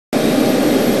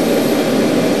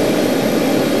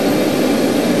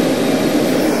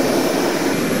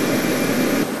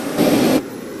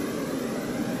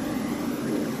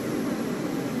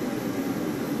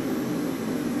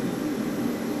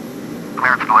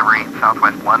delivery,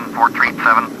 Southwest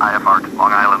 1437, IFR to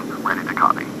Long Island, ready to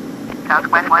copy.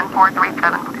 Southwest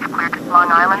 1437 is cleared to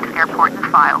Long Island. Airport is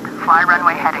filed. Fly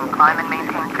runway heading. Climb and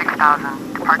maintain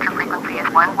 6000. Departure frequency is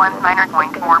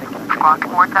 119.4. Squawk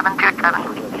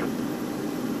 4727.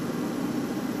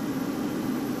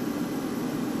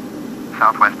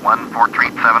 Southwest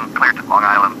 1437, cleared to Long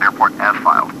Island Airport as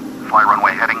filed. Fly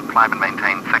runway heading, climb and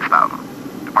maintain 6000.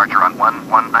 Departure on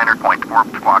 119.4,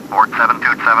 squawk board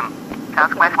 727.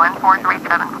 Southwest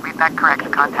 1437, read that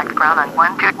correct. Contact ground on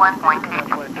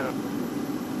 121.8.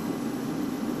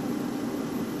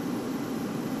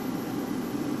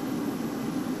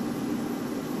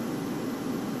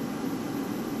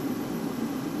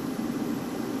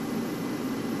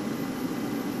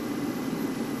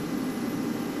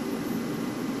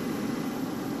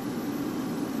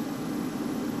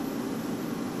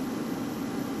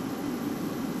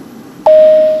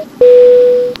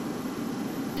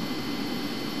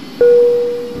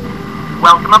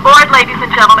 Welcome aboard, ladies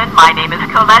and gentlemen. My name is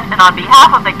Colette, and on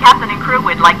behalf of the captain and crew,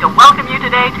 we'd like to welcome you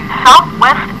today to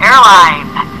Southwest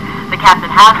Airlines. The captain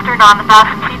has turned on the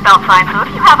fasten seatbelt sign, so if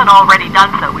you haven't already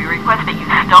done so, we request that you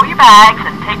stow your bags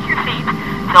and take your seats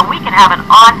so we can have an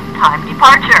on-time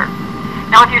departure.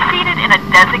 Now, if you're seated in a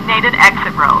designated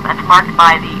exit row that's marked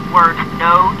by the words,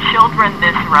 "No children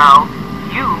this row,"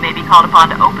 you may be called upon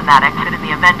to open that exit in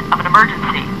the event of an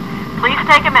emergency. Please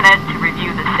take a minute to review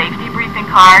the safety briefing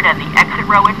card and the exit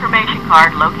row information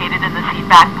card located in the seat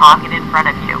back pocket in front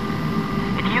of you.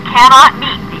 If you cannot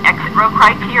meet the exit row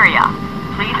criteria,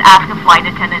 please ask a flight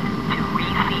attendant to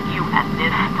reseat you at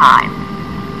this time.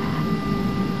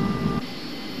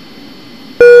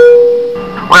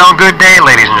 Well, good day,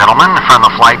 ladies and gentlemen. From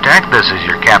the flight deck, this is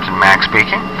your Captain Max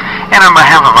speaking. And on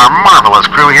behalf of our marvelous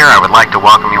crew here, I would like to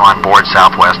welcome you on board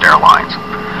Southwest Airlines.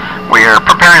 We are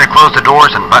preparing to close the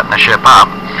doors and button the ship up,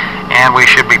 and we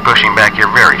should be pushing back here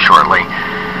very shortly.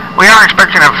 We are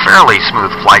expecting a fairly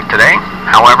smooth flight today.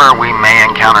 However, we may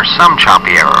encounter some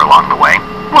choppy air along the way.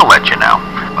 We'll let you know.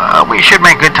 We should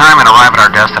make good time and arrive at our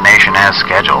destination as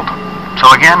scheduled.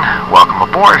 So again, welcome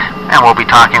aboard, and we'll be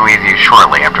talking with you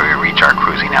shortly after we reach our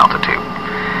cruising altitude.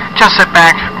 Just sit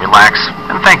back, relax,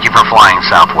 and thank you for flying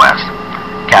Southwest.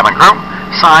 Cabin crew,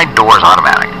 side doors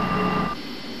automatic.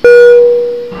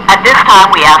 At this time,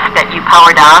 we ask that you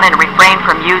power down and refrain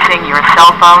from using your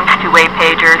cell phones, two-way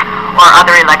pagers, or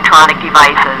other electronic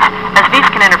devices, as these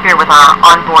can interfere with our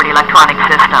onboard electronic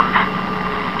systems.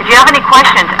 If you have any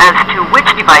questions as to which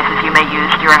devices you may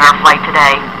use during our flight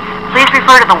today, please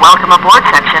refer to the Welcome Aboard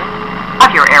section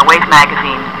of your Airways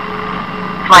magazine.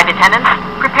 Flight attendants,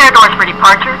 prepare doors for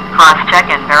departure, cross-check,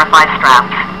 and verify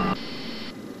straps.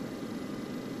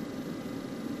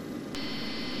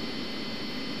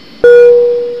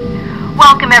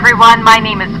 Welcome everyone, my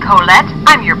name is Colette.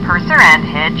 I'm your purser and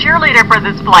head cheerleader for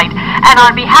this flight, and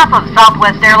on behalf of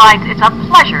Southwest Airlines, it's a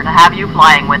pleasure to have you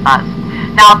flying with us.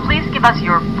 Now please give us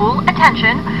your full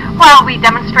attention while we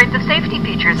demonstrate the safety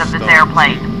features of this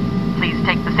airplane. Please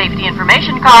take the safety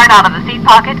information card out of the seat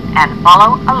pocket and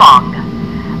follow along.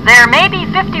 There may be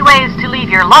 50 ways to leave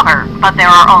your lover, but there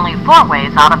are only 4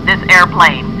 ways out of this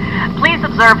airplane. Please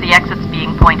observe the exits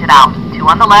being pointed out, 2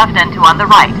 on the left and 2 on the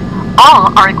right.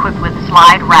 All are equipped with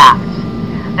slide rafts.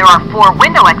 There are 4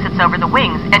 window exits over the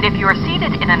wings, and if you are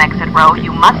seated in an exit row,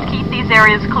 you must keep these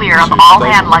areas clear of all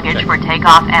hand luggage for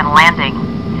takeoff and landing.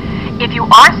 If you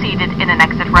are seated in an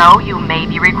exit row, you may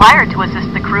be required to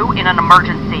assist the crew in an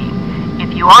emergency.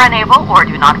 If you are unable or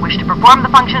do not wish to perform the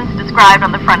functions described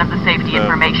on the front of the safety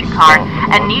information card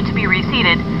and need to be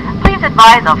reseated, please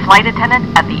advise a flight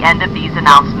attendant at the end of these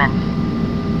announcements.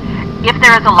 If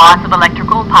there is a loss of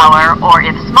electrical power or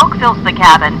if smoke fills the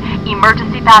cabin,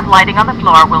 emergency path lighting on the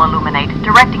floor will illuminate,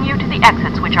 directing you to the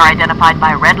exits which are identified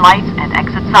by red lights and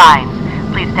exit signs.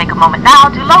 Please take a moment now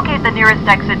to locate the nearest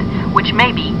exit, which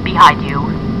may be behind you.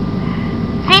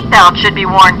 Seatbelts should be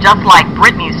worn just like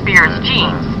Britney Spears'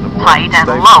 jeans, tight and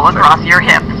low across your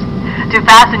hips. To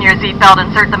fasten your seatbelt,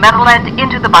 insert the metal end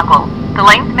into the buckle. The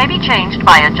length may be changed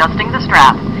by adjusting the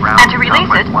strap. And to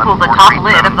release it, pull the top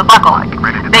lid of the buckle.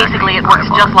 Basically, it works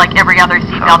just like every other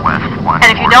seatbelt. And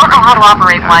if you don't know how to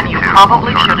operate one, you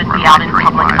probably shouldn't be out in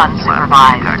public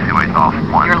unsupervised.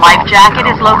 Your life jacket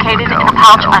is located in a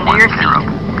pouch under your seat.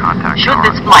 Should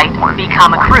this flight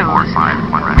become a cruise,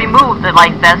 remove the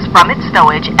life vest from its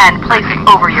stowage and place it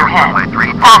over your head.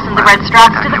 Fasten the red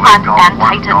straps to the front and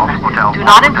tighten. Do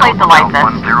not inflate the life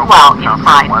vest while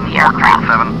inside the aircraft.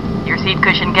 Your seat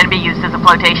cushion can be used as a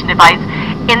flotation device.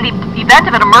 In the event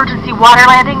of an emergency water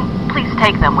landing, please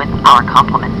take them with our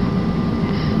compliments.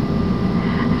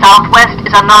 Southwest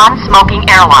is a non-smoking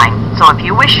airline, so if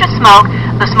you wish to smoke,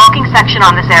 the smoking section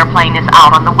on this airplane is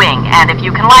out on the wing, and if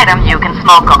you can light them, you can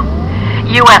smoke them.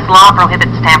 U.S. law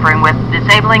prohibits tampering with,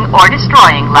 disabling, or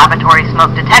destroying lavatory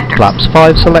smoke detectors. Flaps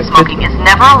 5 selected. Smoking is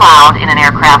never allowed in an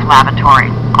aircraft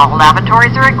lavatory. All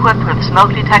lavatories are equipped with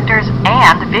smoke detectors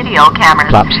and video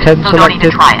cameras, Flaps 10 so don't need to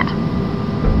selected. try it.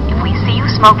 If we see you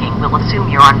smoking, we'll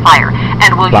assume you're on fire,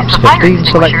 and we'll Flaps use the fire 15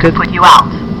 extinguisher selected. to put you out.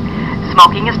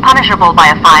 Smoking is punishable by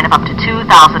a fine of up to $2,000.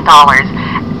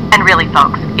 And really,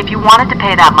 folks, if you wanted to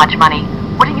pay that much money,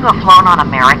 wouldn't you have flown on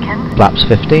American? Flaps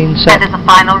 15 set. And as a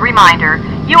final reminder,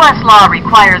 U.S. law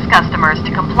requires customers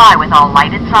to comply with all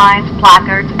lighted signs,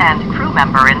 placards, and crew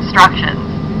member instructions.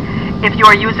 If you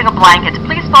are using a blanket,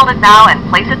 please fold it now and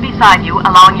place it beside you,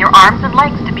 allowing your arms and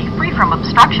legs to be free from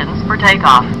obstructions for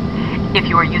takeoff. If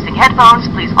you are using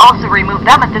headphones, please also remove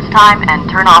them at this time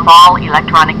and turn off all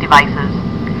electronic devices.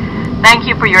 Thank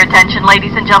you for your attention,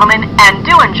 ladies and gentlemen, and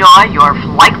do enjoy your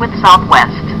flight with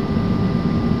Southwest.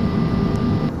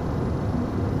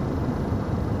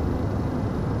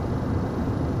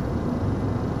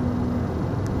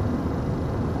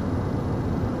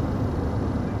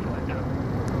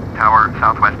 Tower,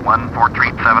 Southwest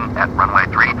 1437 at runway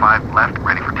 35 left,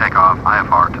 ready for takeoff,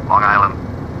 IFR to Long Island.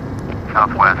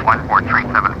 Southwest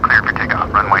 1437, cleared for takeoff,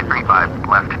 runway 35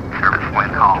 left, service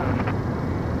wind call.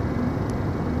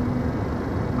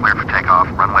 Cleared for takeoff,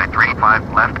 runway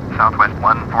 35 left, Southwest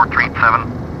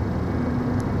 1437.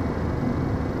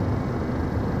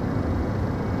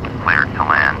 Cleared to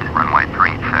land, runway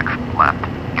 36 left,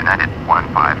 United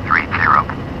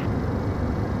 1530.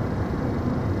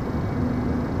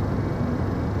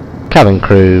 Cabin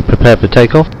crew, prepare for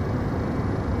takeoff.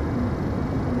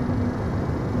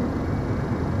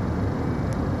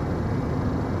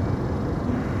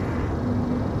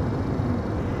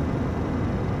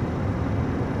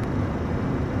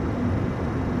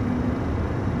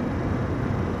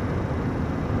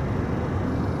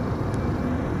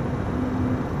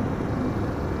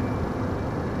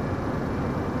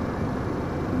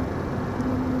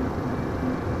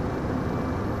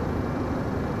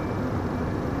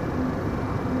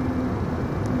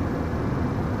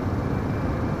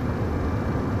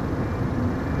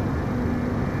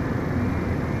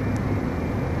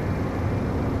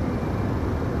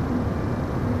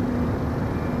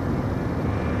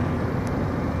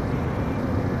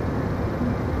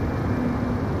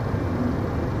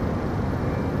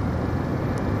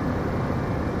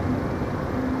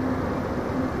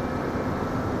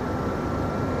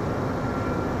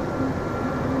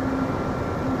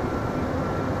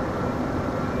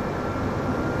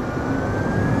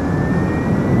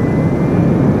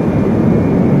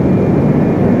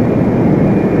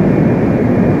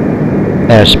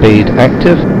 Airspeed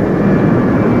active.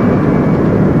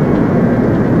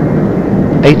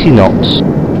 80 knots.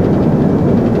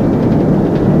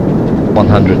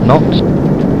 100 knots.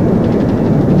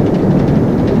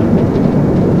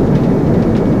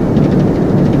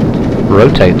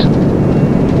 Rotate.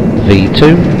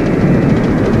 V2.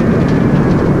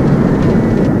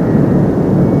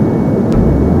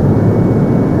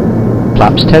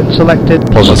 Flaps 10 selected.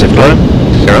 Positive line.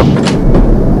 0.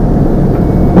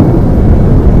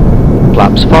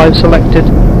 Flaps 5 selected.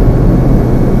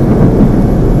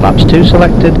 Flaps 2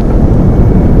 selected.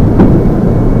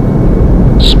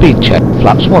 Speed check.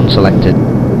 Flaps 1 selected.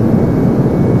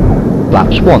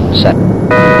 Flaps 1 set.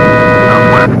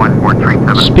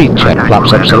 Speed check.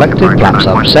 Flaps up selected. Flaps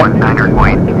up set.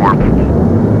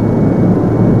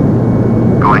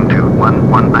 Going to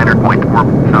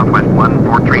 119.4, Southwest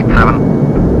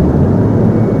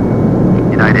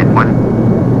 1437. United 1.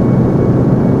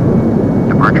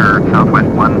 Departure Southwest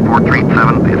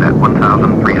 1437 is at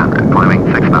 1,300, climbing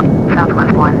 6,000.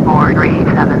 Southwest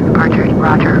 1437, departure,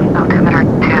 roger, altimeter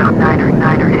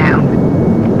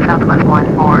 299er2. Southwest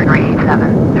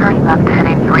 1437, turn left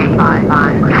heading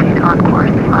 355, proceed on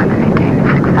course, climb and maintain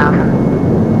 6,000.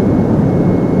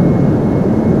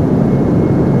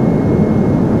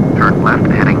 Turn left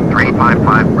heading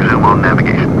 355, resume on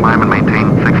navigation, climb and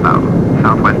maintain 6,000.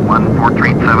 Southwest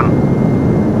 1437.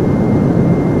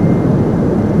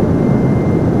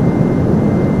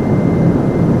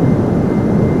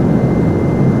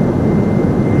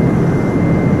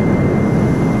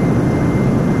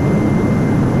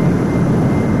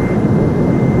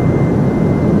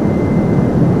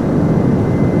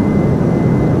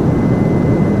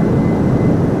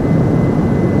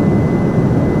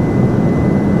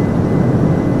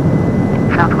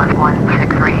 Southwest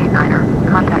 1639er,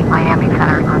 contact Miami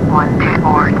Center on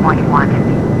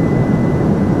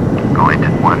 124.1. Going to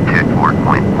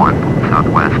 124.1, Southwest